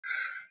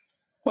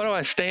Why do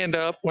I stand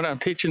up when I'm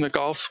teaching the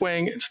golf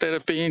swing instead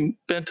of being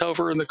bent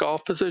over in the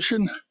golf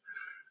position?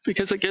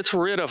 Because it gets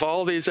rid of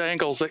all these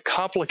angles that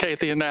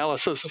complicate the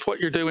analysis of what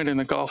you're doing in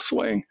the golf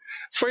swing.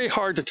 It's very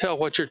hard to tell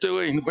what you're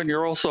doing when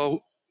you're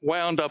also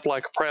wound up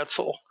like a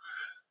pretzel.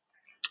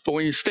 But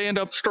when you stand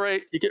up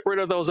straight, you get rid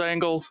of those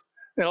angles,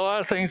 and a lot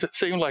of things that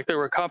seemed like they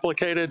were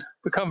complicated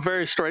become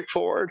very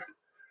straightforward.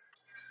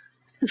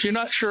 If you're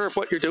not sure of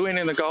what you're doing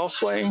in the golf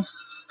swing,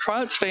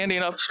 try it standing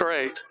up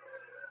straight.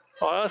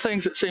 A lot of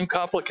things that seem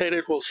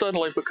complicated will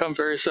suddenly become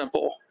very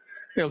simple.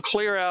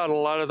 Clear out a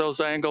lot of those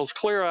angles,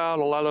 clear out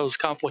a lot of those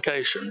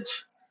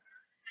complications.